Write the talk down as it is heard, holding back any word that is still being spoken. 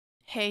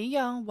Hey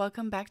y'all,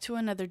 welcome back to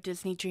another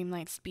Disney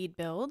Dreamlight speed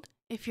build.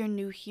 If you're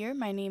new here,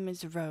 my name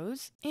is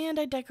Rose, and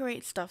I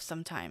decorate stuff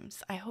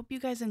sometimes. I hope you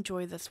guys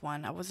enjoy this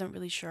one. I wasn't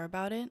really sure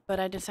about it, but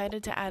I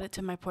decided to add it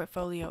to my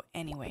portfolio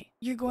anyway.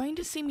 You're going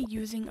to see me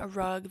using a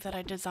rug that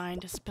I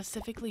designed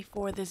specifically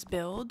for this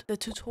build. The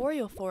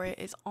tutorial for it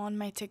is on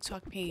my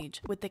TikTok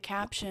page with the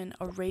caption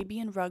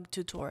Arabian Rug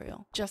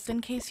Tutorial, just in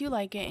case you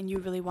like it and you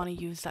really want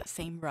to use that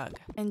same rug.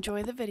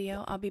 Enjoy the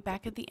video. I'll be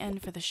back at the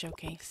end for the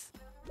showcase.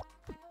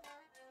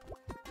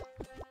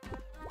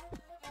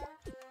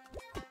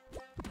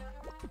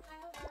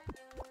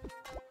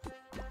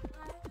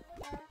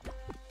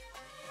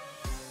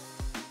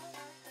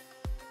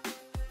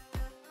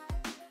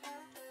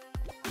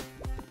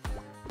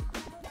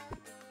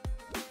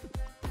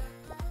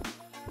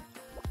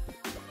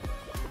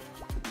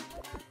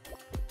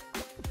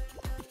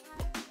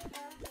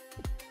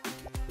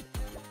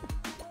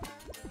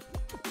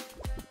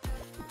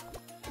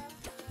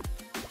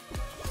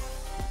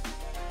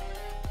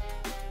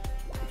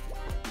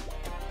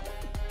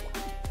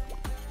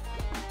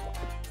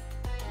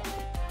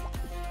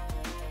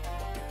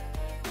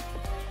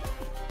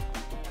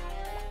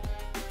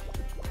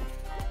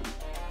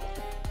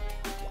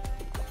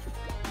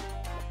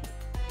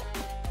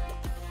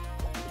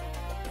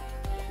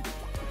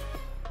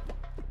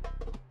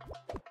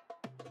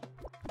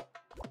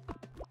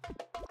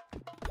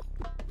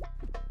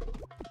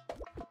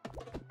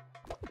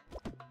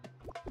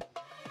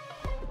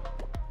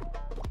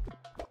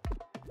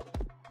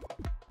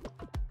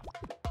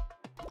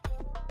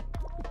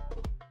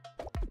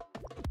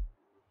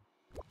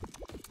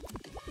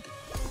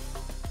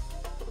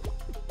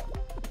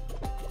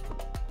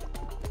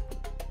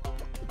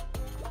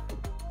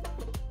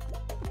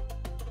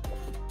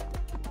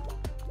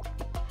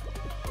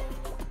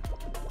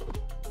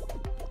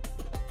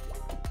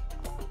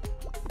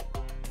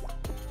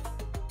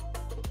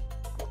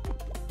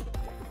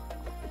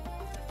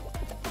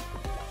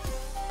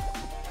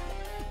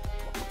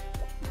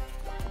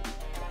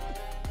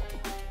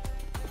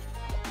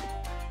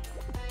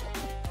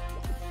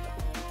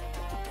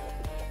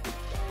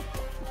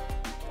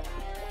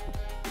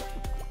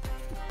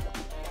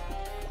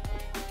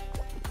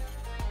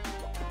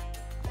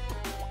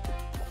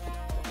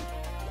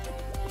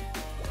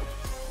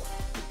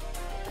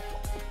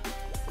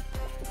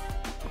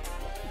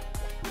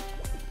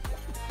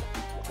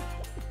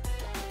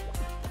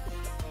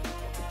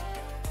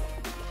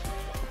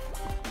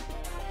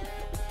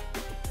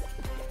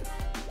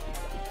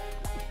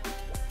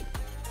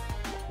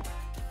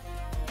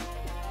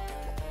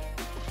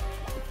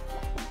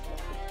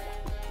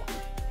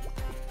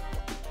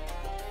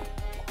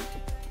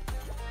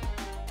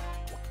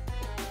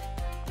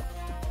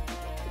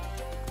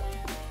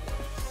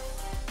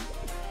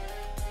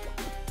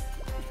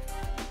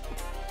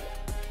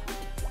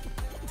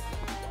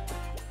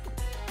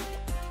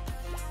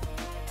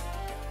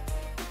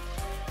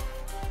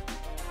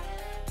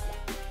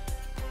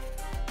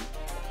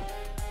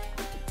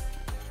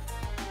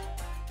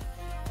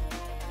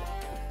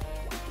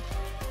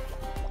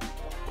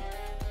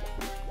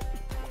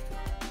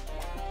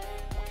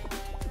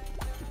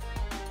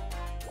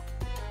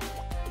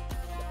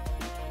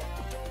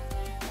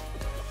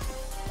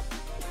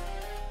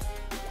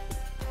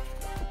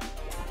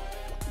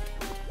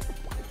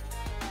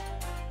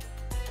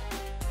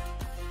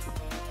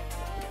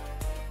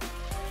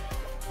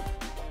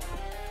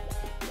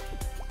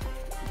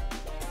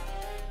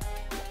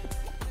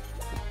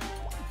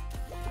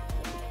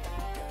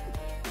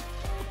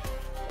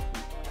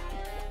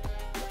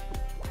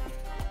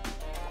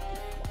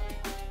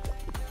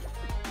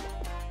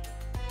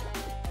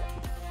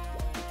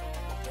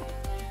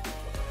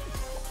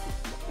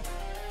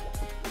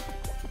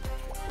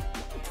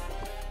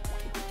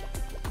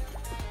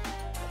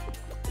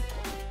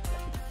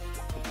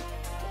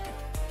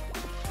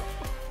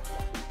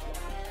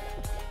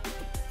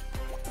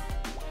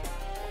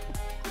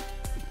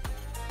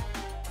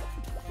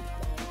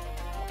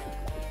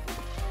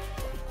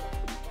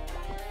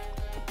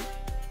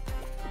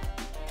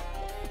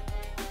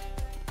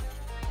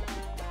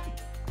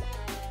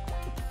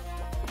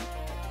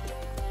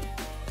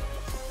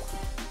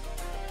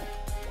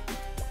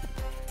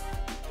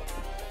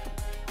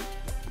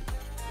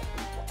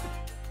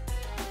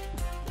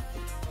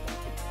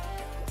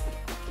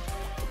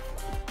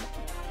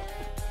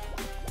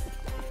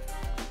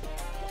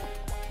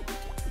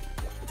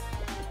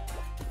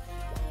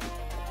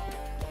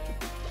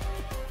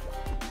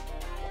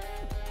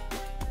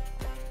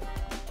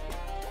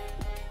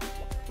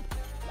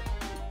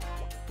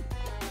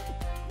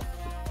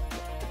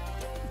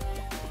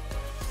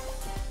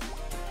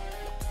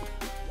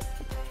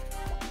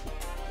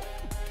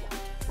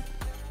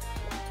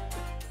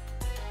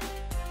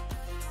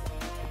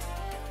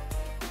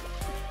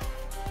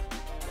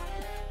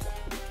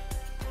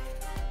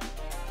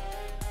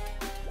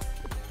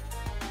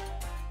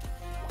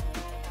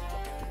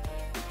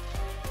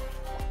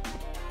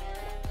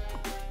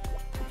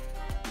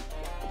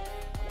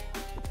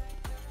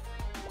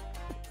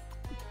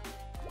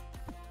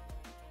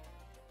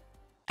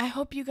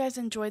 hope you guys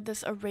enjoyed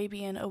this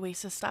Arabian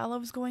Oasis style I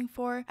was going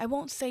for. I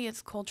won't say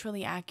it's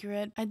culturally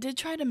accurate. I did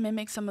try to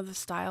mimic some of the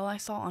style I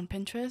saw on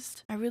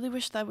Pinterest. I really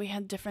wish that we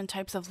had different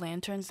types of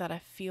lanterns that I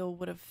feel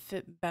would have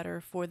fit better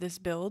for this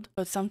build,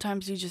 but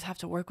sometimes you just have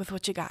to work with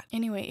what you got.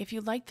 Anyway, if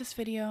you liked this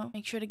video,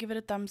 make sure to give it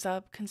a thumbs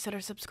up, consider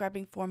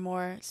subscribing for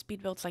more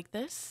speed builds like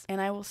this, and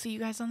I will see you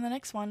guys on the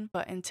next one.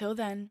 But until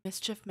then,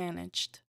 mischief managed.